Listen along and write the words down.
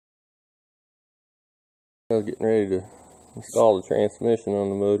I was getting ready to install the transmission on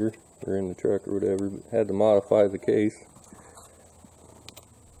the motor, or in the truck or whatever, but had to modify the case.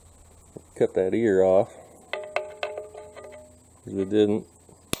 Cut that ear off. If it didn't,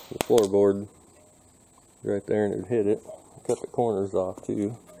 the floorboard right there and it hit it. Cut the corners off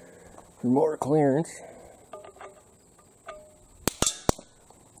too for more clearance.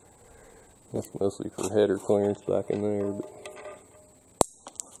 That's mostly for header clearance back in there, but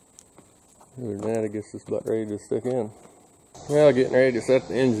other than that, I guess it's about ready to stick in. Well, getting ready to set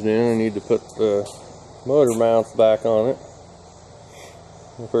the engine in, I need to put the motor mounts back on it.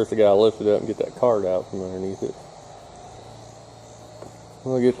 First I gotta lift it up and get that card out from underneath it.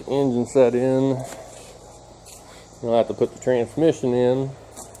 We'll get the engine set in. I'll have to put the transmission in.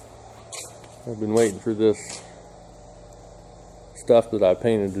 I've been waiting for this stuff that I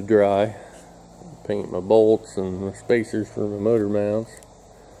painted to dry. Paint my bolts and the spacers for my motor mounts.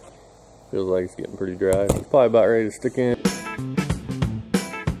 Feels like it's getting pretty dry. It's probably about ready to stick in.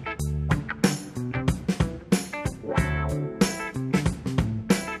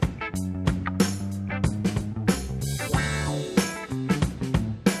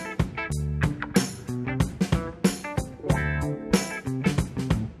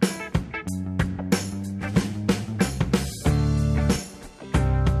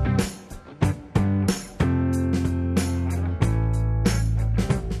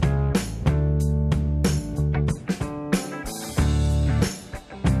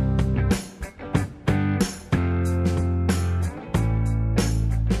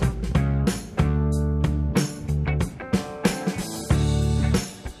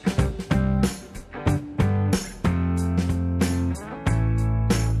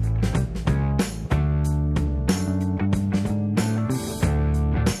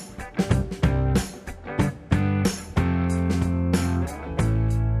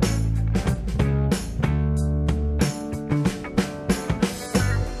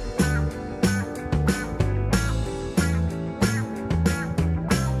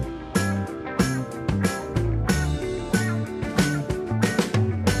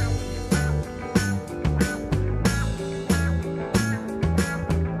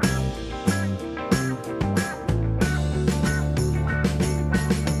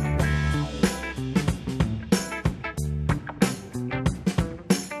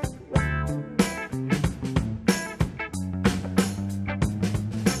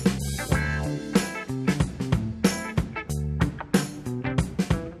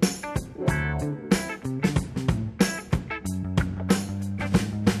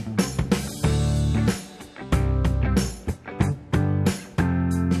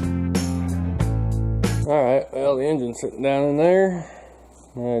 Alright, well, the engine's sitting down in there.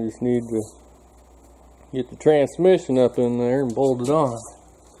 Now I just need to get the transmission up in there and bolt it on.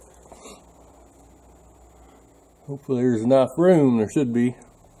 Hopefully there's enough room. There should be.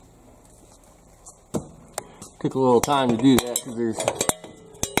 Took a little time to do that because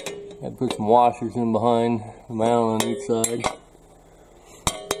I had to put some washers in behind the mount on each side.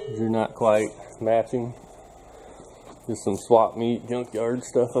 They're not quite matching. Just some swap meet junkyard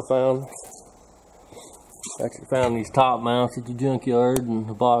stuff I found. Actually found these top mounts at the junkyard, and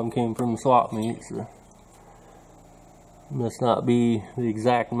the bottom came from the swap meet, so must not be the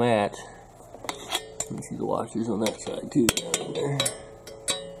exact match. You can see the washers on that side too down there.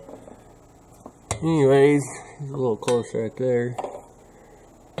 Anyways, it's a little close right there.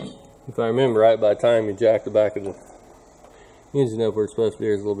 If I remember right, by the time you jack the back of the engine up where it's supposed to be,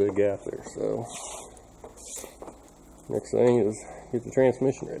 there's a little bit of gap there. So next thing is get the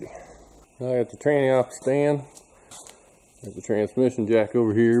transmission ready. I got the tranny off the stand. Got the transmission jack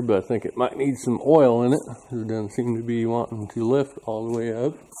over here, but I think it might need some oil in it. It doesn't seem to be wanting to lift all the way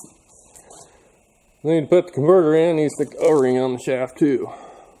up. I need to put the converter in. I need to stick the O-ring on the shaft too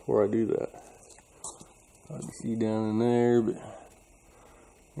before I do that. Hard to see down in there, but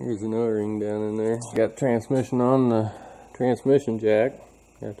there's an O-ring down in there. Got the transmission on the transmission jack.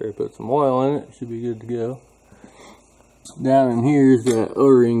 After I put some oil in it, it should be good to go. Down in here is that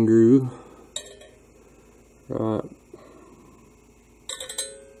O-ring groove. Right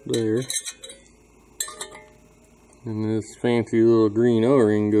there. And this fancy little green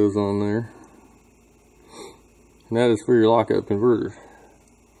O-ring goes on there. And that is for your lockup converter.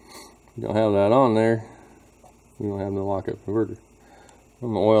 If you don't have that on there, you don't have no lockup converter.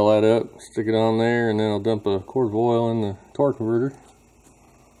 I'm going to oil that up, stick it on there, and then I'll dump a quart of oil in the torque converter.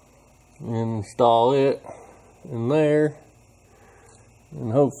 And install it in there.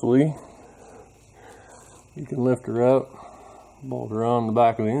 And hopefully you can lift her up, bolt her on the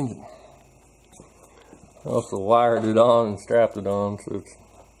back of the engine. I also wired it on and strapped it on so it's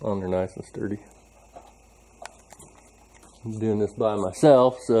on there nice and sturdy. I'm doing this by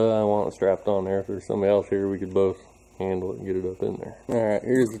myself, so I want it strapped on there. If there's somebody else here, we could both handle it and get it up in there. Alright,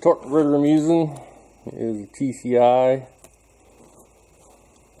 here's the torque converter I'm using. Here's a TCI.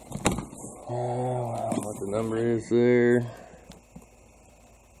 What the number is there.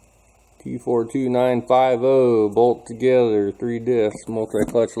 T42950, bolt together, 3 disc,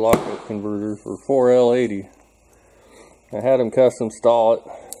 multi-clutch lockup converter for 4L80. I had them custom install it.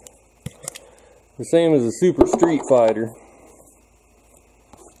 The same as a Super Street Fighter,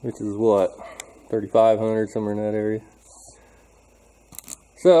 which is what, 3,500, somewhere in that area.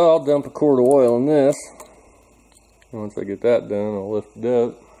 So I'll dump a quart of oil in this. Once I get that done, I'll lift it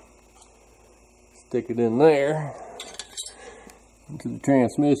up, stick it in there. Into the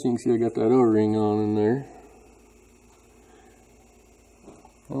transmission, see I got that O-ring on in there.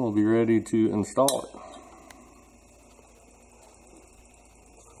 And we'll be ready to install it.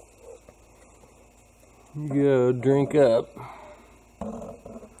 Go, drink up.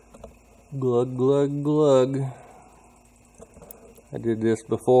 Glug, glug, glug. I did this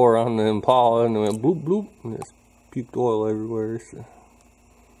before on the Impala and it went bloop, bloop, and it's puked oil everywhere, so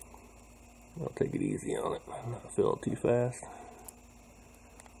I'll take it easy on it, not fill it too fast.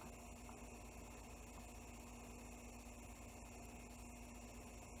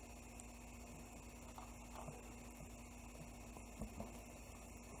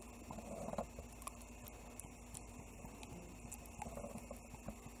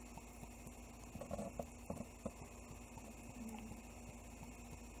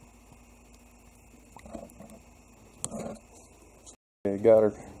 Okay, got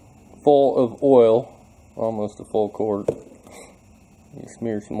her full of oil, almost a full quart. You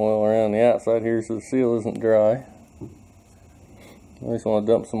smear some oil around the outside here so the seal isn't dry. I just want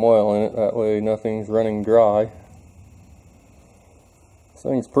to dump some oil in it, that way nothing's running dry. This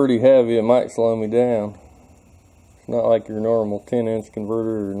thing's pretty heavy, it might slow me down. It's not like your normal 10-inch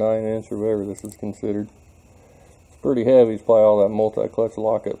converter or 9-inch or whatever this is considered. It's pretty heavy, it's probably all that multi-clutch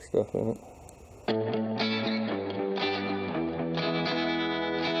lockup stuff in it.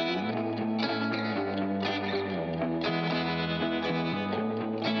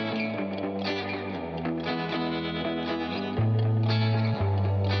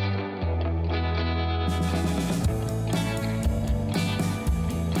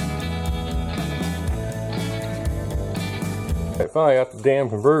 I finally got the damn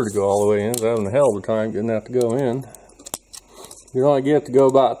converter to go all the way in. I was having a hell of a time getting that to go in. You only get to go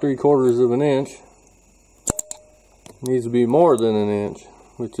about 3/4 of an inch. It needs to be more than an inch,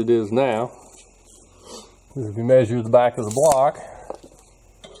 which it is now. If you measure the back of the block,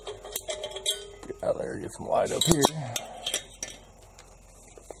 get out there, get some light up here.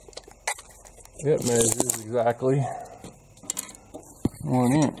 It measures exactly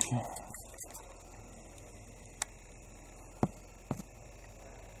 1 inch.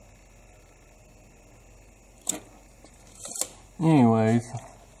 Anyways,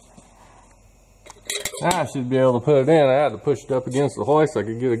 I should be able to put it in. I had to push it up against the hoist so I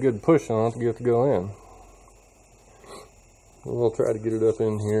could get a good push on it to get it to go in. We'll try to get it up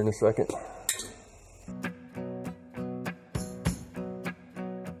in here in a second.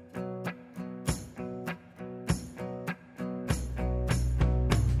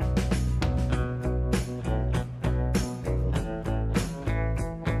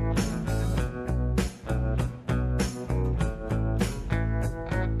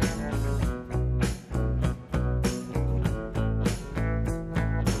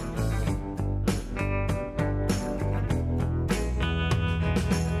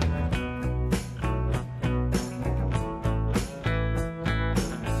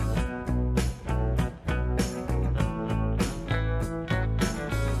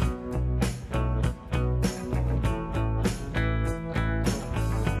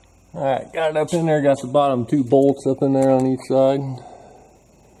 Alright, got it up in there, got the bottom 2 bolts up in there on each side.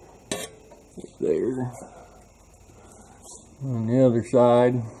 There. On the other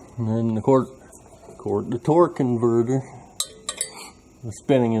side. And then the torque converter is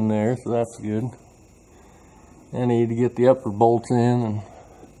spinning in there, so that's good. I need to get the upper bolts in and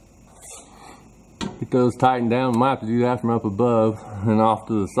get those tightened down. Might have to do that from up above and off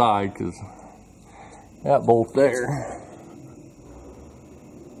to the side, because that bolt there,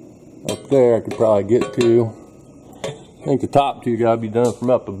 up there, I could probably get to. I think the top 2 gotta be done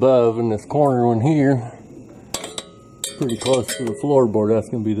from up above, and this corner one here, pretty close to the floorboard, that's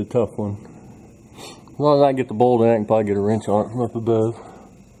gonna be the tough one. As long as I get the bolt in, I can probably get a wrench on it from up above.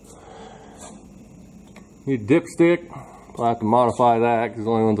 Need a dipstick. I'll have to modify that, because the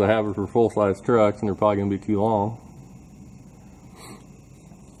only ones I have are for full-size trucks, and they're probably gonna be too long.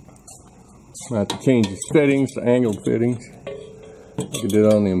 I have to change the fittings, the angled fittings. Like I did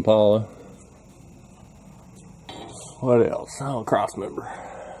on the Impala. What else? Oh, cross member.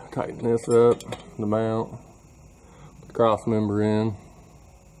 Tighten this up, the mount, put the cross member in,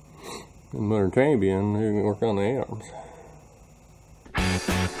 and put our tranny in. We can work on the A-arms.